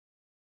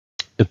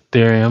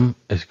Ethereum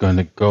is going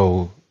to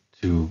go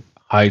to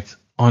heights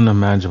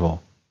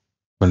unimaginable.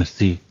 We're going to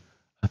see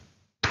a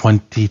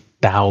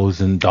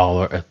 $20,000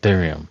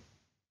 Ethereum.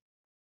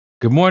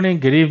 Good morning,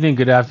 good evening,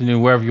 good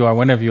afternoon, wherever you are,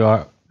 whenever you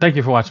are. Thank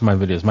you for watching my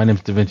videos. My name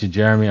is Davinci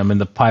Jeremy. I'm in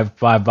the Pipe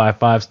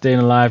 5x5, staying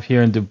alive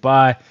here in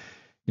Dubai.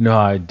 You know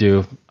how I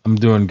do. I'm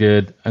doing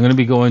good. I'm going to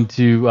be going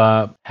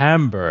to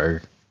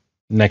Hamburg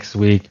next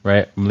week,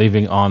 right? I'm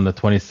leaving on the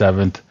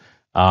 27th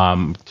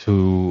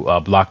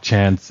to Block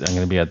Chance. I'm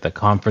going to be at the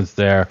conference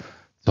there.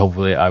 So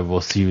hopefully I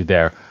will see you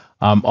there.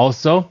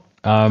 Also,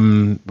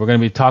 we're going to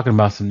be talking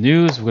about some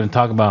news. We're going to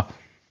talk about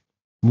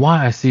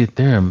why I see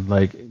Ethereum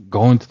like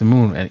going to the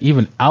moon and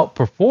even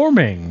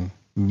outperforming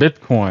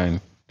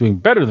Bitcoin, doing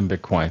better than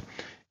Bitcoin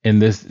in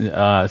this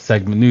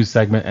news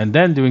segment, and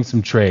then doing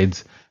some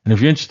trades. And if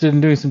you're interested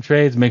in doing some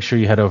trades, make sure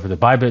you head over to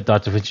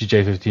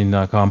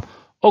bybit.davincij15.com,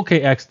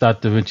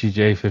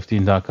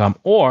 okx.davincij15.com,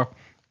 or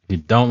if you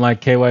don't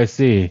like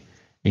KYC,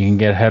 you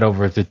can head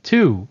over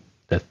to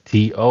that's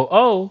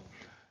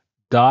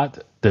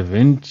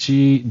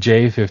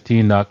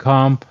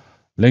TOO.davincij15.com.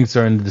 Links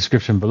are in the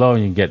description below,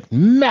 and you get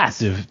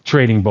massive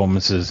trading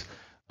bonuses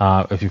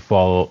if you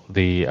follow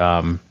the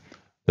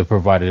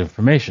provided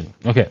information.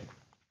 Okay.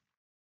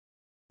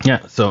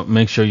 Yeah, so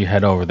make sure you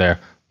head over there,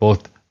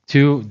 both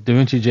to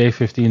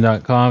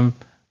davincij15.com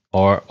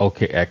or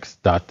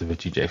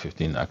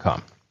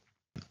okx.davincij15.com.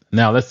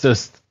 Now let's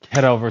just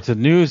head over to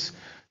the news.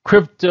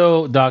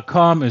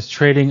 Crypto.com is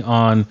trading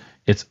on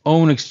its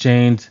own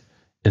exchange.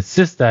 It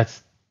says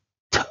that's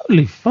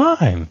totally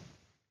fine.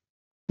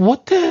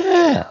 What the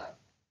hell?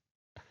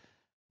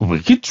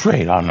 We can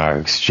trade on our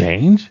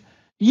exchange.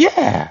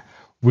 Yeah.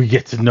 We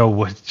get to know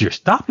what your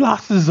stop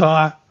losses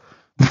are,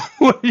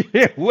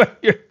 where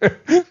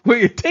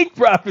your take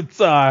profits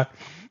are,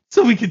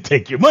 so we can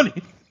take your money.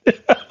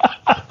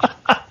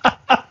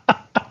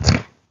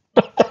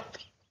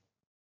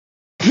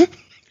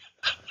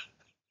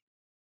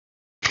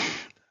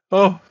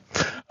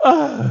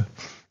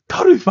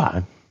 Totally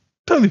fine.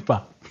 Totally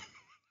fine.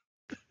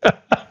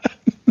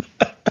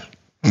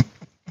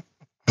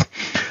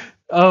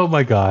 Oh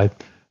my God.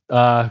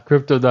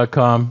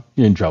 Crypto.com,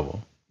 you're in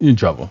trouble. You're in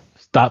trouble.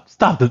 Stop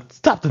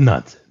the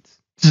nonsense.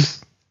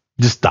 Just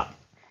stop.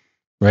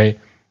 Right?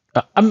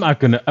 I'm not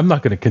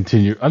gonna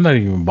continue. I'm not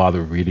even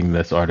bother reading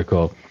this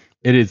article.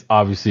 It is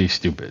obviously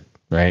stupid,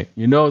 right?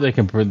 You know they're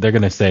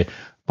gonna say,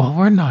 but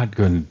we're not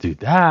gonna do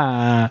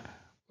that.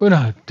 We're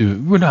not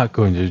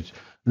going to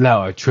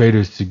allow our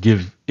traders to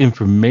give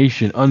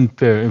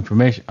unfair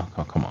information. Oh,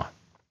 come on.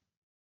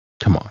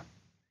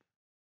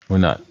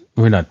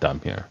 We're not dumb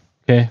here.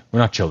 Okay? We're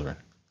not children.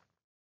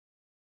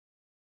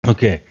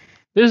 Okay.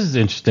 This is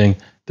interesting.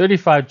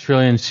 35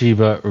 trillion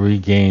Shiba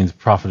regains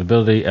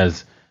profitability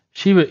as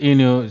Shiba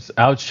Inu is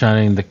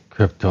outshining the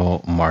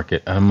crypto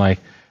market. And I'm like,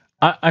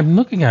 I'm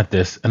looking at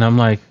this and I'm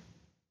like,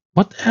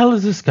 what the hell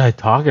is this guy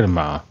talking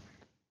about?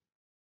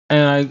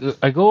 And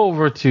I go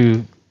over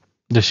to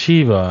the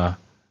Shiba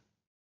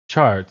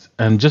charts,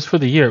 and just for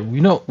the year,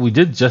 we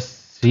did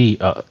just see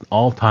an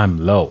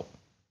all-time low.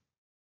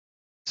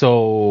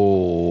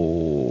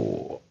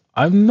 So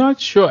I'm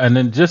not sure, and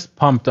then just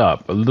pumped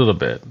up a little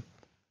bit.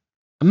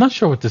 I'm not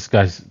sure what this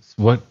guy's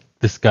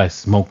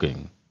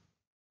smoking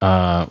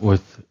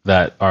with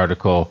that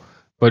article,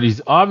 but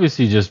he's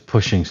obviously just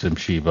pushing some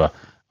Shiba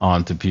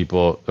onto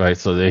people, right,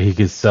 so that he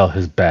can sell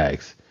his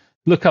bags.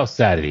 Look how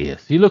sad he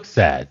is. He looks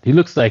sad. He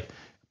looks like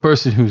a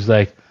person who's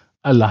like,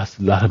 I lost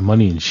a lot of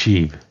money in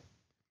SHIB,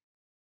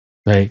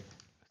 right?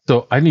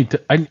 So I need to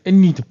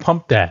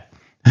pump that.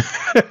 Look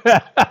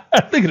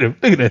at him.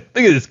 Look at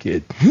this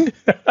kid.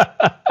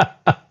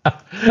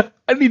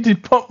 I need to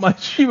pump my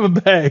Shiba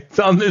bags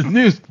on this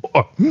news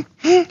forum.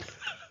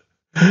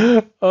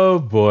 Oh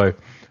boy.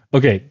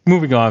 Okay,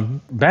 moving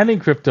on. Banning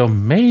crypto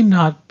may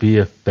not be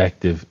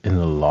effective in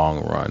the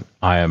long run,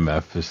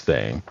 IMF is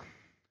saying.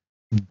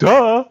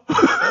 Duh.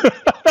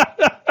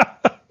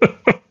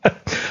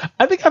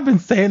 I think I've been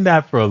saying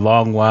that for a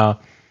long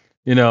while,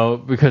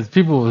 because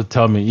people will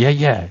tell me,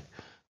 yeah,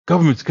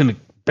 government's going to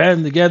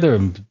band together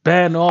and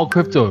ban all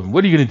crypto. And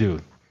what are you going to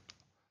do?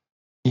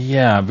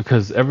 Yeah,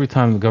 because every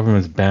time the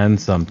government's banned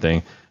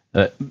something,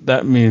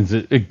 that means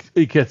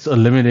it gets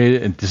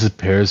eliminated and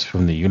disappears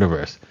from the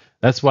universe.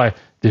 That's why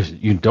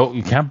you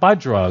can't buy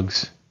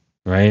drugs,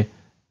 right?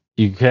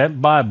 You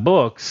can't buy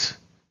books,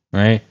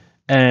 right?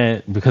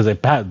 And because they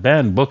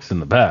banned books in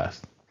the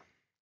past,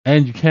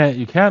 and you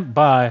can't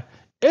buy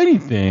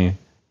anything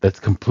that's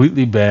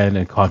completely banned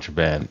and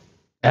contraband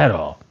at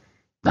all.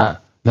 No.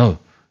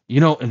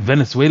 In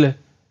Venezuela,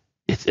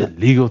 it's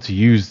illegal to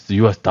use the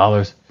U.S.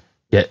 dollars,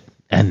 yet,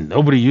 and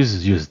nobody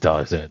uses U.S.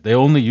 dollars there. They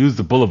only use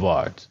the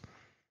boulevards.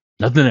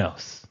 Nothing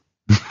else.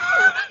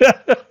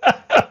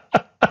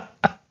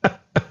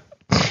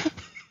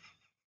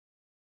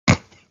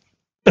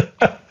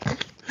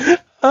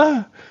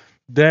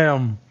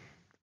 Damn.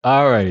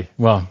 All right.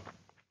 Well,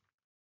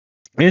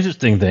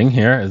 interesting thing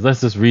here is, let's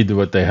just read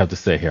what they have to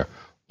say here.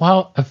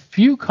 While a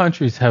few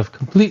countries have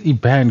completely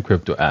banned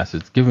crypto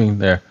assets, given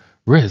their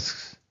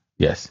risks,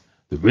 yes,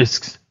 the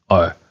risks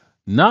are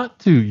not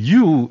to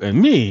you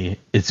and me,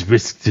 it's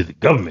risk to the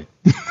government.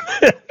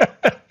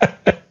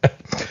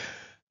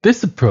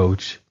 This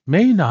approach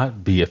may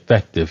not be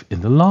effective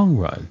in the long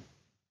run.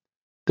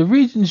 The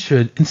region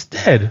should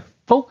instead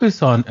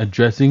focus on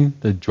addressing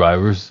the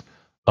drivers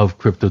of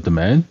crypto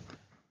demand.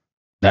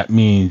 That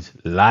means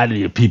lie to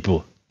your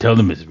people. Tell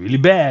them it's really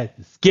bad,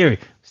 it's scary,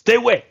 stay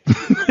away.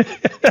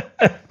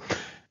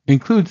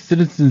 Include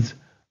citizens'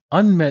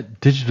 unmet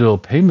digital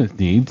payment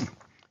needs.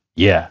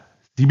 Yeah,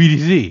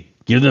 CBDC.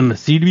 Give them a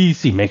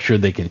CBDC. Make sure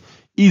they can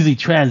easily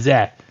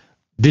transact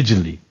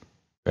digitally,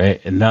 right?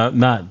 And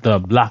not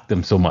block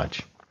them so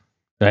much,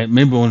 right?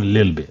 Maybe only a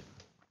little bit.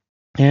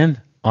 And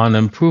on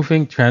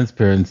improving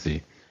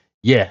transparency.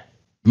 Yeah,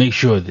 make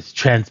sure that it's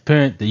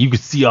transparent, that you can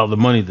see all the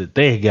money that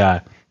they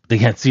got, but they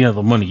can't see all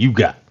the money you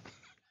got.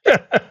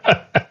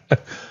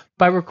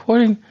 By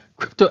recording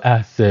crypto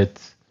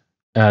assets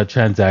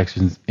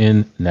transactions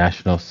in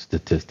national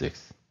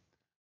statistics.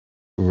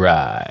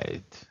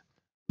 Right.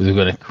 We're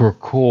going to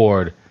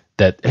record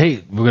that,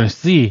 hey, we're going to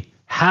see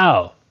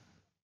how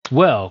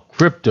well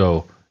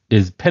crypto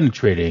is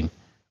penetrating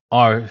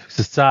our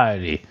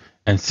society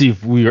and see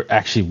if we are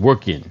actually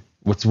working,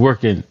 what's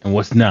working and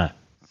what's not.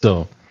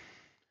 So,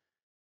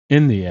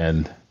 in the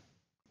end,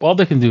 all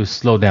they can do is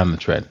slow down the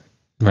trend,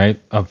 right,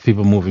 of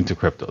people moving to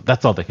crypto.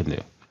 That's all they can do.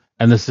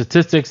 And the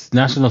statistics,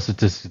 national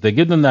statistics, they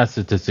give them that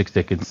statistics,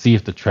 they can see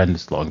if the trend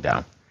is slowing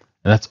down.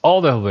 And that's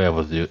all they'll be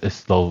able to do is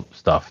slow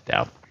stuff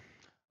down.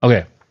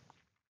 Okay.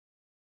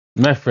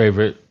 My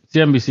favorite,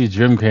 CNBC's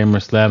Jim Cramer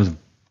slams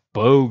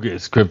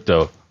bogus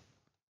crypto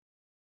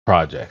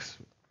projects.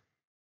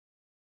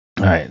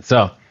 All right,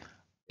 so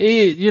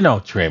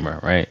Cramer,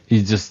 right?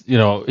 He's just,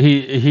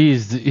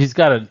 he's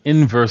got an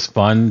inverse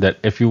fund that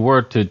if you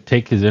were to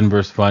take his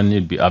inverse fund,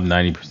 you'd be up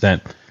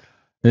 90%.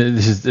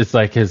 It's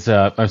like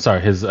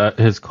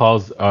his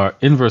calls are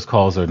inverse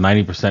calls are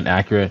 90%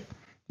 accurate,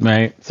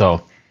 right?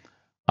 So,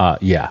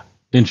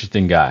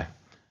 interesting guy.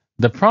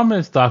 The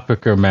prominent stock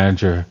picker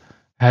manager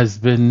has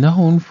been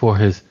known for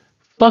his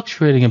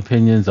fluctuating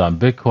opinions on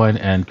Bitcoin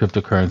and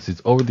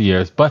cryptocurrencies over the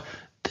years, but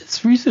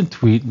this recent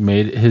tweet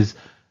made his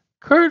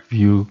current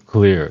view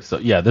clear. So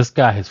yeah, this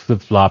guy has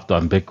flip-flopped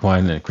on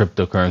Bitcoin and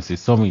cryptocurrency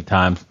so many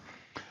times.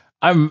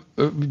 Do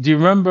you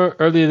remember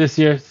earlier this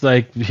year? It's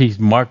like he's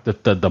marked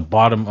at the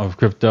bottom of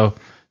crypto,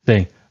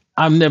 saying,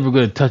 "I'm never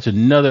going to touch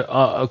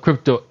another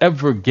crypto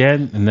ever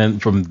again." And then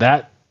from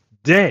that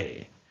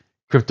day,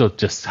 crypto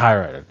just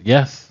skyrocketed.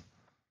 Yes.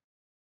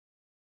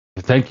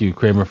 Thank you,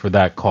 Cramer, for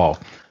that call.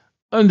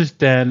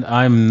 Understand,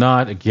 I'm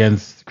not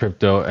against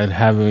crypto and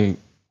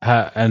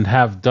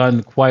have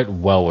done quite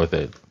well with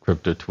it.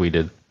 Crypto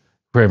tweeted.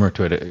 Cramer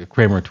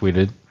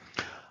tweeted.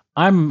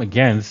 I'm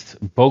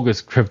against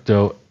bogus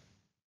crypto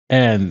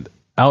and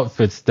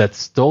outfits that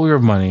stole your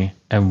money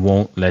and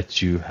won't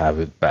let you have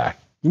it back.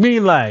 You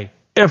mean like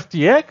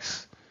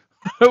FTX?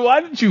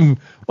 Why'd you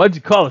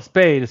call a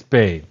spade a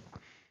spade?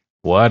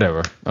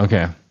 Whatever.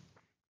 Okay.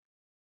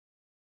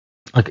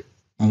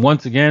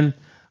 Once again,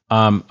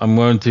 I'm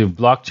going to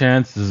block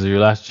chance. This is your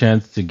last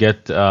chance to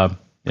get tickets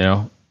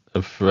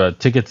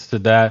to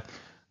that.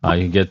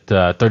 You get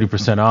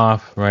 30%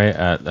 off, right,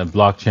 at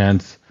block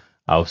chance.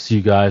 I'll see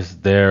you guys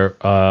there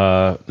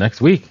next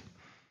week.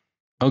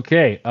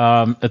 Okay,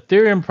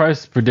 Ethereum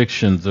price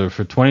predictions are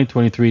for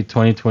 2023,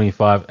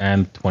 2025,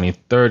 and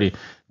 2030.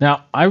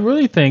 Now, I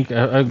really think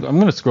I'm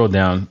going to scroll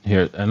down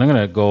here, and I'm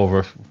going to go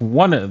over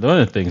one of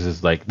the things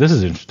is like, this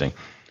is interesting.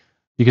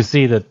 You can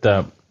see that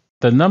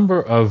the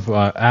number of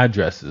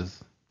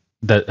addresses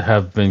that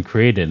have been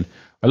created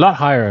are a lot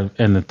higher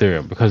in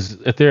Ethereum because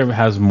Ethereum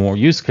has more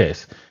use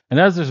case. And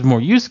as there's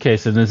more use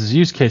case, and as this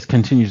use case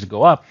continues to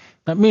go up,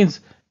 that means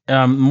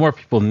more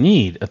people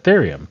need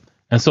Ethereum.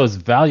 And so its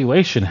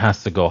valuation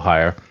has to go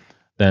higher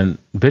than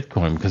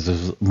Bitcoin because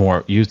there's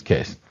more use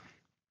case.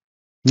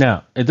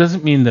 Now, it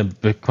doesn't mean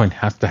that Bitcoin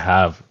has to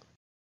have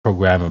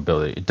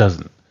programmability. It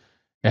doesn't.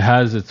 It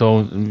has its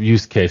own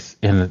use case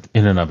in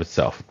and of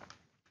itself.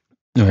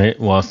 Right?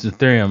 Whilst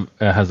Ethereum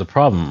has a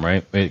problem,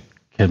 right? It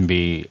can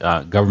be,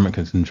 government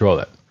can control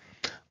it.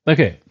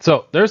 Okay,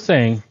 so they're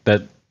saying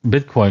that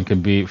Bitcoin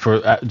can be,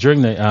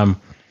 during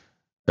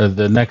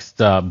the next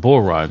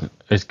bull run,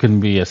 it can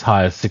be as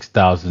high as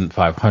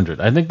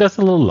 6,500. I think that's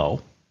a little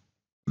low.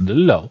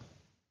 I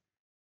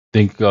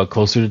think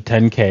closer to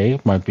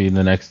 10K might be in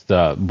the next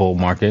bull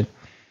market.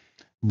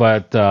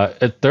 But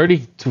at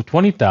 30 to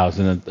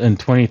 20,000 in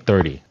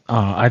 2030,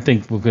 I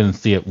think we're going to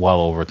see it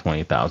well over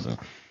 20,000,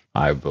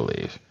 I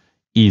believe,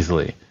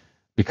 easily.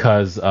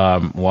 Because,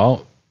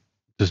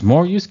 there's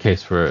more use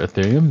case for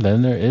Ethereum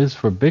than there is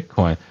for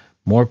Bitcoin.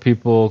 More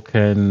people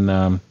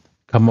can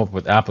come up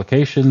with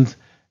applications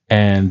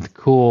and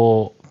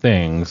cool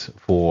things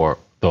for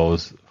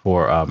those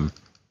for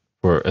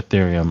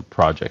Ethereum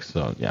projects.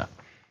 So yeah.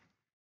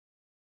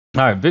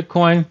 All right,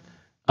 Bitcoin.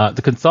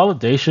 The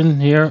consolidation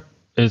here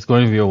is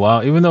going to be a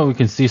while. Even though we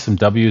can see some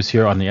W's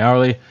here on the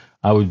hourly,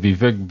 I would be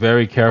very,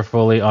 very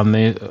carefully on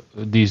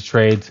these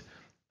trades.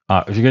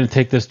 If you're going to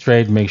take this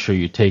trade, make sure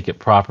you take it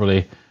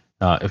properly.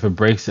 If it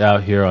breaks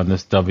out here on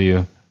this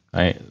W,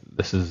 right,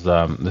 this is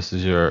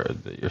your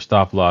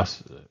stop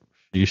loss.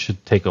 You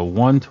should take a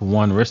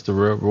 1-to-1 risk to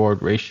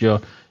reward ratio.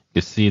 You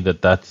can see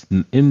that that's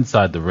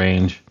inside the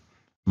range.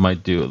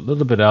 Might do a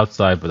little bit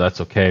outside, but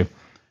that's okay.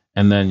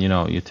 And then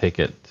you take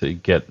it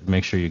to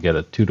make sure you get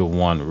a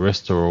 2-to-1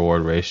 risk to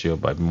reward ratio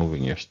by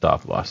moving your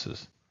stop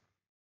losses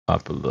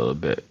up a little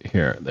bit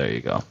here. There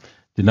you go.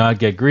 Do not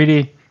get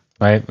greedy,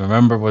 right?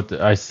 Remember what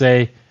I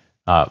say: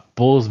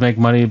 bulls make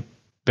money,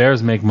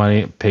 bears make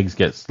money, pigs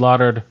get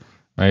slaughtered,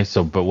 right?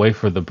 So, but wait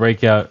for the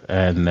breakout,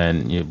 and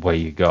then away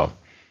you go.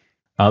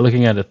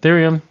 Looking at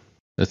Ethereum,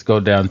 let's go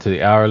down to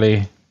the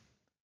hourly.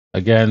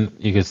 Again,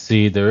 you can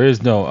see there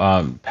is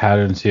no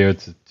patterns here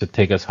to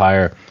take us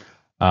higher.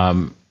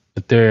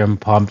 Ethereum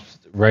pumps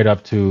right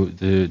up to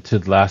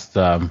the last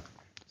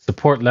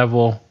support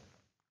level,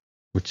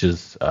 which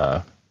is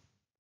could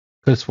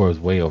have swore it was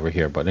way over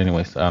here, but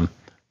anyways, don't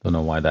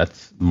know why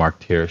that's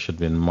marked here. It should have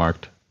been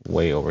marked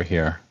way over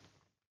here.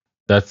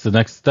 That's the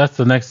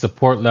next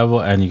support level,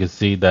 and you can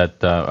see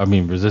that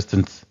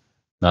resistance,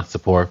 not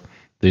support.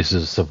 This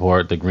is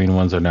support. The green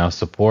ones are now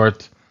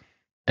support.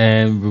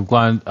 And we've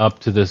gone up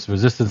to this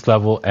resistance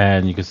level,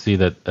 and you can see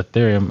that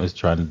Ethereum is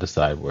trying to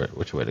decide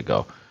which way to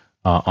go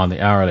on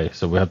the hourly.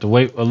 So we have to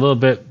wait a little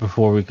bit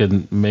before we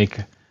can make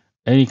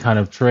any kind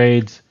of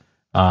trades.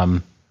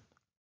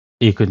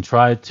 You can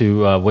try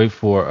to wait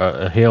for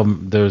a Hail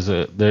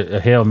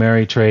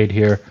Mary trade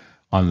here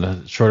on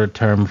the shorter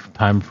term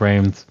time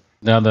frames.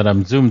 Now that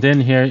I'm zoomed in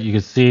here, you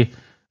can see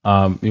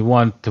you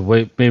want to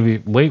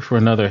wait for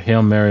another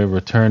Hail Mary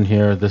return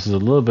here. This is a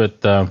little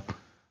bit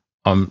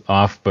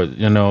off, but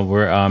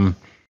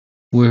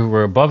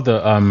we're above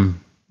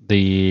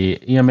the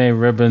EMA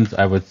ribbons.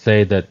 I would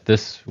say that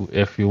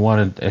if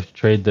you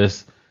trade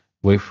this,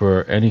 wait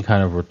for any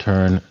kind of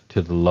return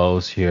to the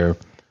lows here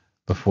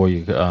before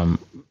you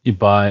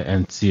buy,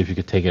 and see if you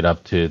could take it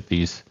up to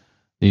the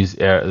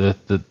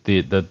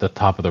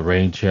top of the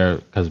range here,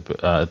 because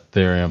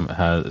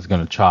Ethereum is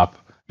going to chop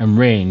and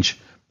range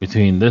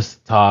between this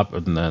top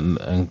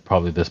and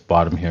probably this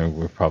bottom here.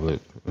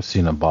 We've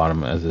seen a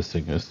bottom as this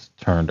thing is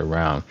turned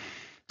around.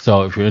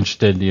 So if you're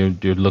interested,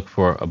 you'd look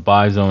for a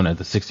buy zone at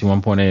the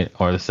 61.8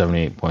 or the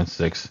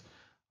 78.6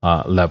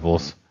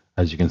 levels,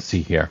 as you can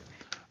see here.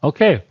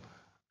 Okay,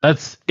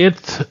 that's it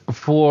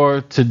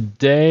for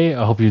today.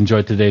 I hope you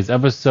enjoyed today's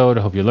episode.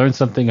 I hope you learned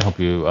something. I hope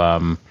you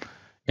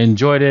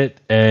enjoyed it.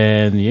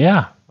 And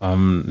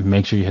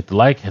make sure you hit the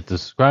like, hit the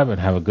subscribe,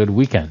 and have a good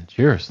weekend.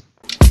 Cheers.